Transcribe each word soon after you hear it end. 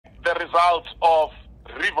the result of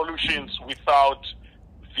revolutions without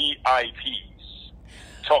VIPs.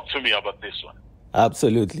 Talk to me about this one.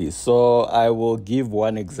 Absolutely. So I will give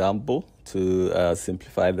one example to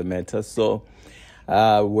simplify the matter. So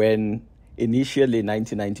when initially in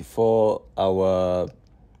 1994, our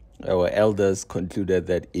elders concluded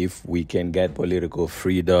that if we can get political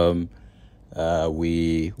freedom,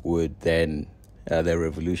 we would then, the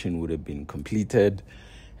revolution would have been completed.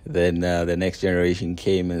 Then the next generation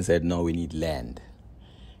came and said, no, we need land.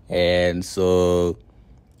 And so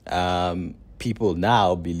people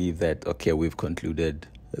now believe that, okay, we've concluded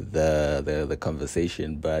the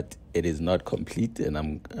conversation, but it is not complete. And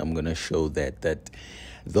I'm going to show that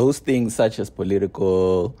those things such as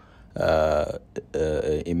political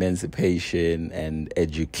emancipation and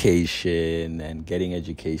education and getting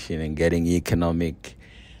economic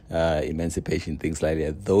emancipation, things like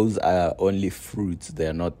that, those are only fruits.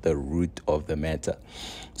 They're not the root of the matter.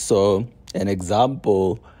 So an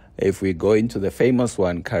example, if we go into the famous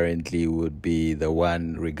one currently, would be the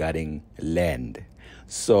one regarding land.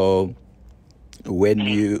 So when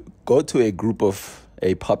you go to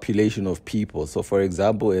a population of people, so for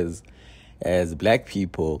example, as black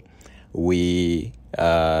people, we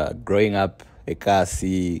growing up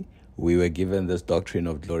eKasi, we were given this doctrine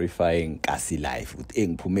of glorifying Kasi life,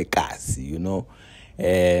 you know,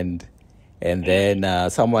 and then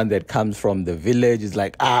someone that comes from the village is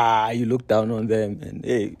like, you look down on them and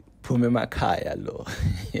hey, phume emakhaya lo,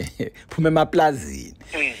 phume emaplazini,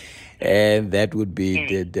 and that would be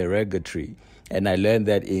the derogatory. And I learned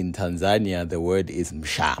that in Tanzania the word is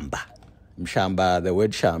mshamba. Mshamba, the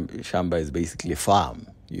word shamba is basically farm,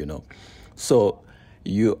 you know. So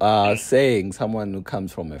you are saying someone who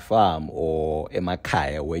comes from a farm or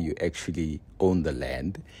emakhaya where you actually own the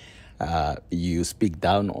land, you speak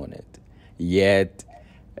down on it. Yet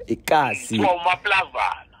ikasi,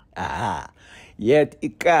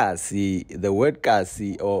 the word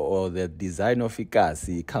kasi or the design of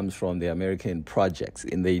ikasi comes from the American projects.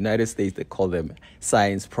 In the United States, they call them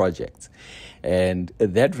science projects. And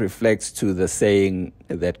that reflects to the saying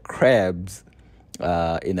that crabs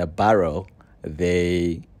in a barrel,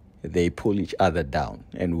 they pull each other down.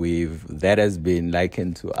 And that has been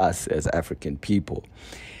likened to us as African people.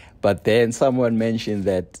 But then someone mentioned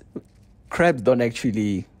that crabs don't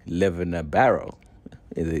actually live in a barrel.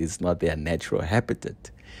 It's not their natural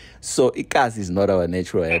habitat. So ikasi is not our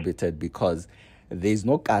natural habitat because there's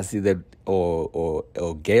no kasi that or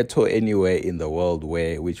ghetto anywhere in the world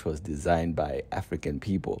which was designed by African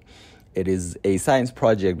people. It is a science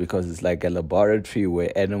project because it's like a laboratory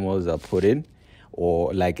where animals are put in,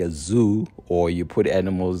 or like a zoo, or you put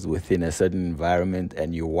animals within a certain environment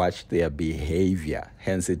and you watch their behavior.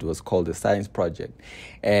 Hence, it was called a science project.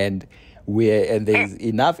 And there's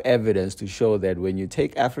enough evidence to show that when you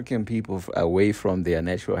take African people away from their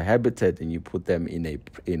natural habitat and you put them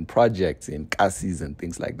in projects, in kasis and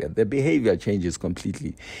things like that, their behavior changes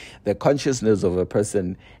completely. The consciousness of a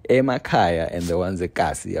person, emakhaya, and the ones at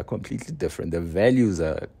kasi are completely different. The values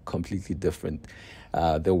are completely different.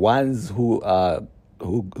 The ones who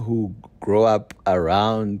grow up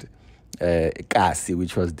around kasi,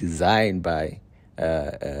 which was designed by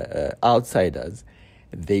outsiders,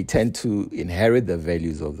 they tend to inherit the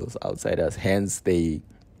values of those outsiders. Hence, they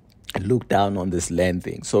look down on this land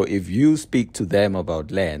thing. So if you speak to them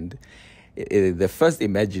about land, the first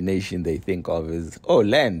imagination they think of is,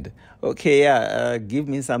 land. Okay, give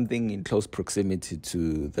me something in close proximity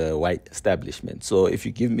to the white establishment. So if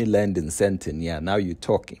you give me land in Sandton, now you're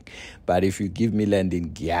talking. But if you give me land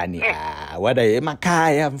in Guyana, what are you,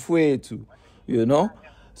 Makaya, Mfwetu, you know?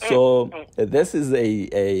 So this is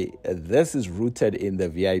this is rooted in the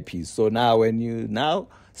VIPs. So now when you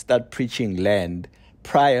start preaching land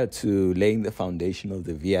prior to laying the foundation of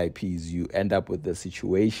the VIPs, you end up with the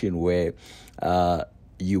situation where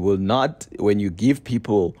you will not, when you give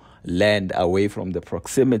people land away from the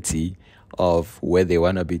proximity of where they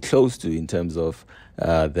want to be close to in terms of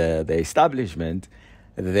the establishment,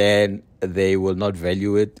 then they will not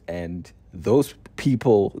value it, and those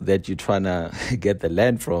people that you're trying to get the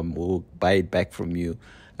land from will buy it back from you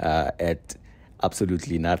at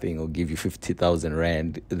absolutely nothing, or give you 50,000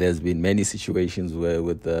 rand. There's been many situations where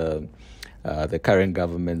with the current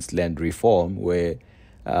government's land reform where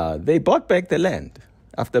they bought back the land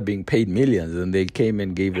after being paid millions, and they came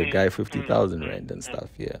and gave the guy 50,000 rand and stuff.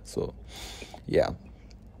 Yeah, so yeah.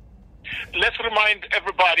 Let's remind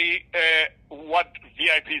everybody what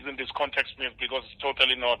VIPs in this context means, because it's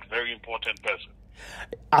totally not very important person.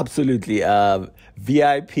 Absolutely.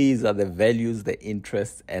 VIPs are the values, the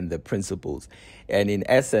interests, and the principles. And in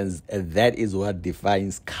essence, that is what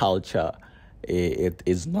defines culture It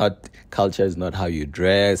is not, culture is not how you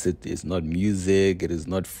dress, it is not music, it is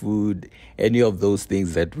not food, any of those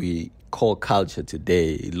things that we call culture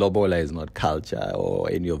today. Lobola is not culture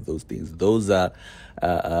or any of those things. Those are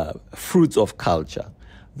fruits of culture.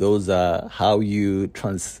 Those are how you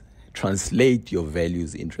translate your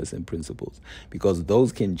values, interests, and principles, because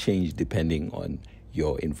those can change depending on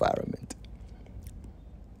your environment.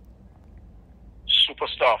 Super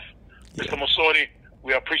stuff. Yeah. Mr. Musoni,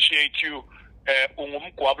 we appreciate you.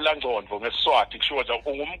 Ungumgwabulangcondo ngeSiswati kusho nje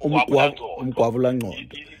ungumgwabulangcondo.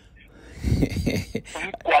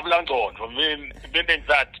 Meaning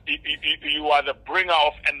that you are the bringer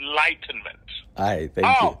of enlightenment. Aye,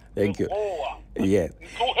 thank you. Yeah.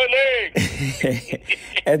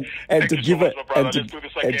 and to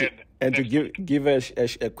give a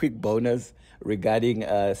quick bonus regarding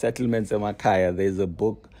settlements in Makaya, there's a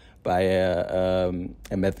book by a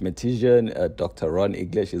mathematician, Dr. Ron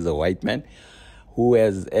English, is a white man, who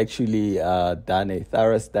has actually done a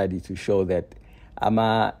thorough study to show that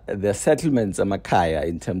the settlements of Makaya,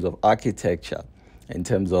 in terms of architecture, in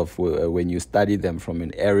terms of when you study them from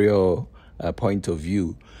an aerial point of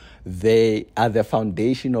view, they are the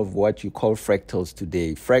foundation of what you call fractals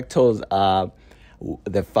today. Fractals are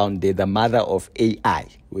the mother of AI.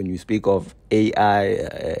 When you speak of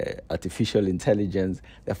AI, artificial intelligence,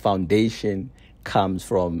 the foundation comes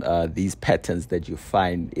from these patterns that you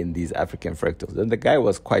find in these African fractals. And the guy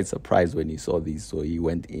was quite surprised when he saw these, so he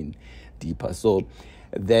went in deeper. So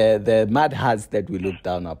the mud huts that we look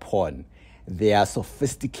down upon, they are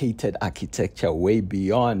sophisticated architecture way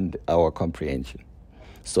beyond our comprehension.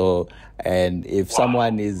 So, and if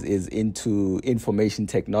someone is into information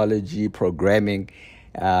technology, programming,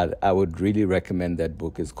 I would really recommend that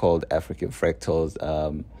book. It's called African Fractals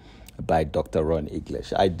by Dr. Ron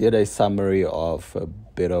English. I did a summary of a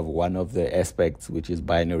bit of one of the aspects, which is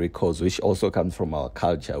binary codes, which also comes from our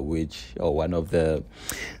culture, or one of the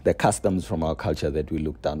customs from our culture that we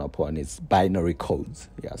look down upon is binary codes.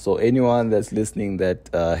 Yeah. So anyone that's listening that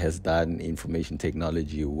has done information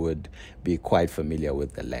technology would be quite familiar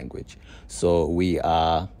with the language. So we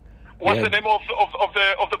are. What's the name of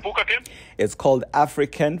the book again? It's called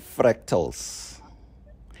African Fractals.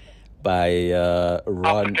 By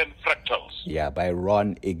Ron. African Fractals. Yeah, by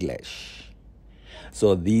Ron English.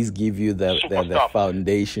 So these give you the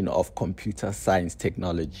foundation of computer science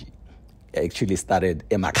technology. Actually started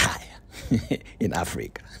in Makaya, in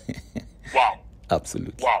Africa. Wow.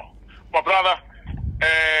 Absolutely. Wow. My brother,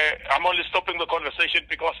 I'm only stopping the conversation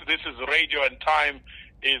because this is radio and time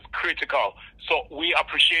is critical. So we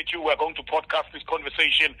appreciate you. We're going to podcast this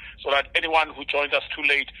conversation so that anyone who joins us too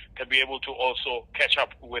late can be able to also catch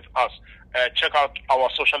up with us. Check out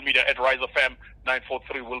our social media at Rise FM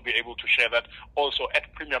 943. We'll be able to share that. Also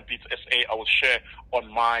at Premium Beats SA, I will share on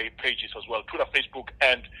my pages as well, Twitter, Facebook,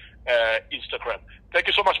 and Instagram. Thank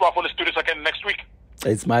you so much, Bafo. Let's do this again next week.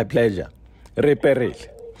 It's my pleasure. Reperil.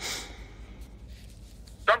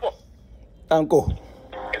 Danko. Danko.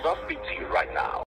 Is that